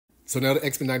So now the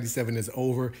X-Men 97 is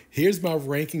over. Here's my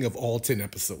ranking of all 10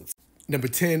 episodes. Number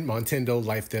 10, Montendo,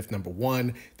 Life, Death, number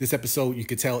 1. This episode, you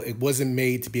could tell it wasn't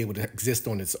made to be able to exist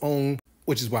on its own,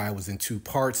 which is why it was in 2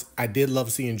 parts. I did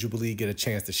love seeing Jubilee get a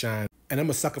chance to shine. And I'm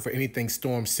a sucker for anything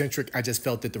Storm-centric. I just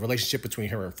felt that the relationship between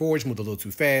her and Forge moved a little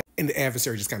too fast, and the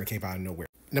adversary just kind of came out of nowhere.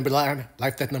 Number 9,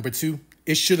 Life, Death, number 2.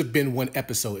 It should have been 1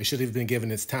 episode. It should have been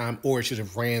given its time, or it should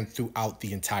have ran throughout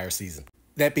the entire season.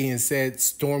 That being said,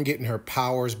 Storm getting her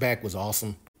powers back was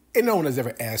awesome. And no one has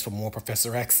ever asked for more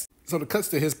Professor X. So the cuts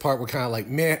to his part were kind of like,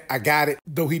 man, I got it.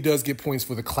 Though he does get points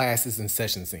for the classes and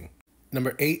session scene.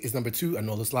 Number 8 is number 2. I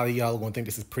know a lot of y'all are going to think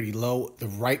this is pretty low. The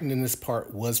writing in this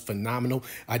part was phenomenal.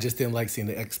 I just didn't like seeing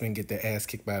the X-Men get their ass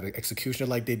kicked by the Executioner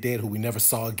like they did, who we never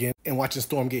saw again. And watching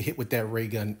Storm get hit with that ray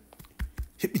gun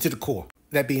hit me to the core.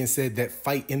 That being said, that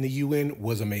fight in the UN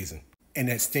was amazing. And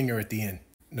that stinger at the end.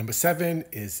 Number 7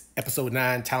 is episode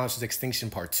 9, Talos' Extinction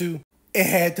Part 2. It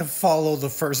had to follow the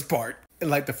first part. And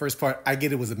like the first part, I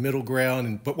get it was a middle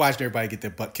ground, but watching everybody get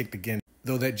their butt kicked again.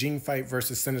 Though that Jean fight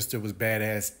versus Sinister was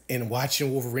badass, and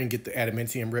watching Wolverine get the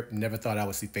adamantium rip, never thought I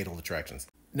would see Fatal Attractions.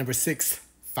 Number 6,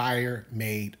 Fire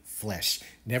Made Flesh.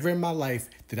 Never in my life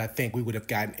did I think we would have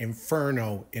gotten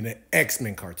Inferno in an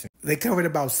X-Men cartoon. They covered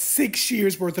about 6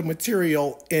 years worth of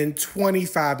material in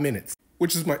 25 minutes,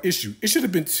 which is my issue. It should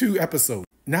have been 2 episodes.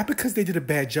 Not because they did a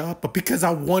bad job, but because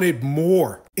I wanted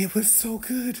more. It was so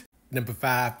good. Number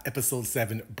 5, episode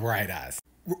 7, Bright Eyes.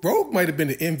 Rogue might have been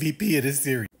the MVP of this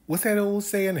series. What's that old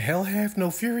saying? Hell hath no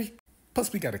fury?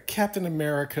 Plus we got a Captain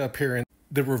America appearing.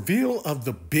 The reveal of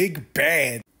the big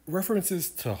bad. References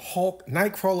to Hulk,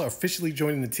 Nightcrawler officially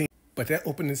joining the team. But that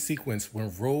opening sequence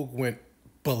when Rogue went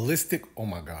ballistic, oh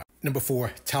my God. Number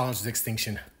 4, Talos'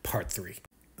 Extinction, Part 3.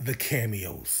 The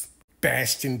cameos.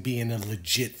 Bastion being a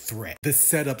legit threat. The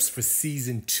setups for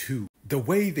season 2. The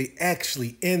way they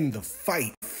actually end the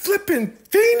fight. Flippin'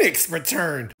 Phoenix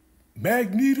returned.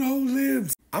 Magneto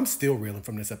lives. I'm still reeling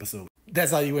from this episode.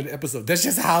 That's how you end the episode. That's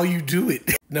just how you do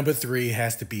it. Number 3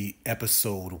 has to be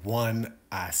episode 1.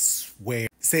 I swear.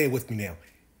 Say it with me now.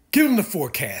 Give them the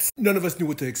forecast. None of us knew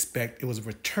what to expect. It was a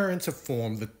return to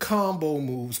form. The combo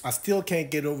moves. I still can't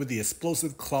get over the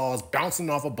explosive claws bouncing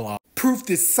off a block. Proof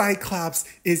that Cyclops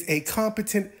is a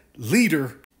competent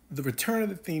leader. The return of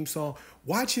the theme song.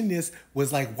 Watching this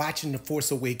was like watching The Force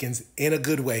Awakens in a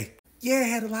good way. Yeah, it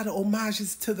had a lot of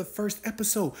homages to the first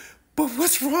episode, but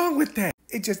what's wrong with that?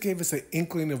 It just gave us an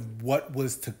inkling of what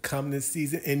was to come this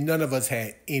season, and none of us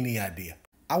had any idea.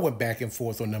 I went back and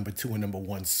forth on number 2 and number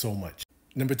 1 so much.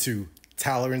 Number 2,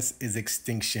 Tolerance is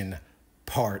Extinction,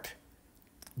 Part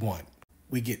 1.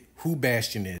 We get who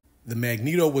Bastion is. The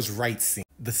Magneto was right scene.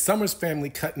 The Summers family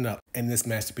cutting up, and this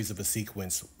masterpiece of a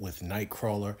sequence with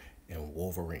Nightcrawler and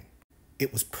Wolverine.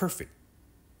 It was perfect.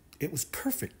 It was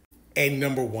perfect. And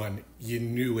number 1, you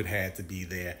knew it had to be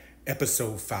there.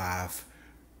 Episode 5,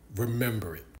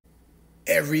 Remember It.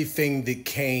 Everything that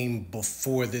came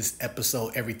before this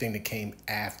episode, everything that came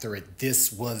after it,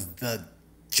 this was the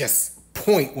just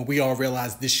point when we all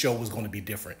realized this show was going to be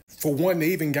different. For one, they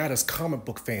even got us comic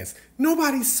book fans.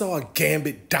 Nobody saw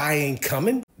Gambit dying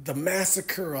coming. The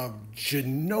massacre of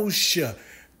Genosha.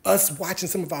 Us watching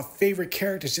some of our favorite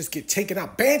characters just get taken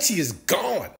out. Banshee is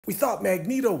gone. We thought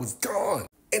Magneto was gone.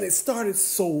 And it started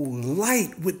so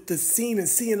light with the scene and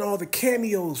seeing all the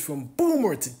cameos from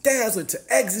Boomer to Dazzler to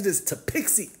Exodus to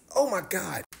Pixie. Oh my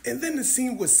God. And then the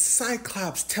scene with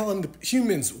Cyclops telling the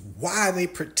humans why they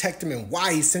protect him and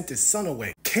why he sent his son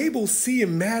away. Cable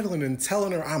seeing Madeline and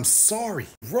telling her, I'm sorry.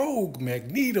 Rogue,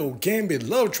 Magneto, Gambit,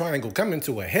 love triangle coming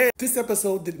to a head. This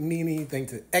episode didn't mean anything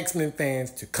to X-Men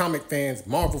fans, to comic fans,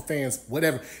 Marvel fans,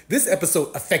 whatever. This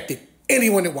episode affected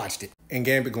anyone that watched it. And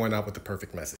Gambit going out with the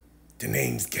perfect message. The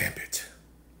name's Gambit.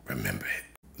 Remember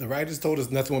it. The writers told us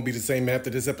nothing would be the same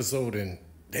after this episode, and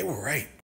they were right.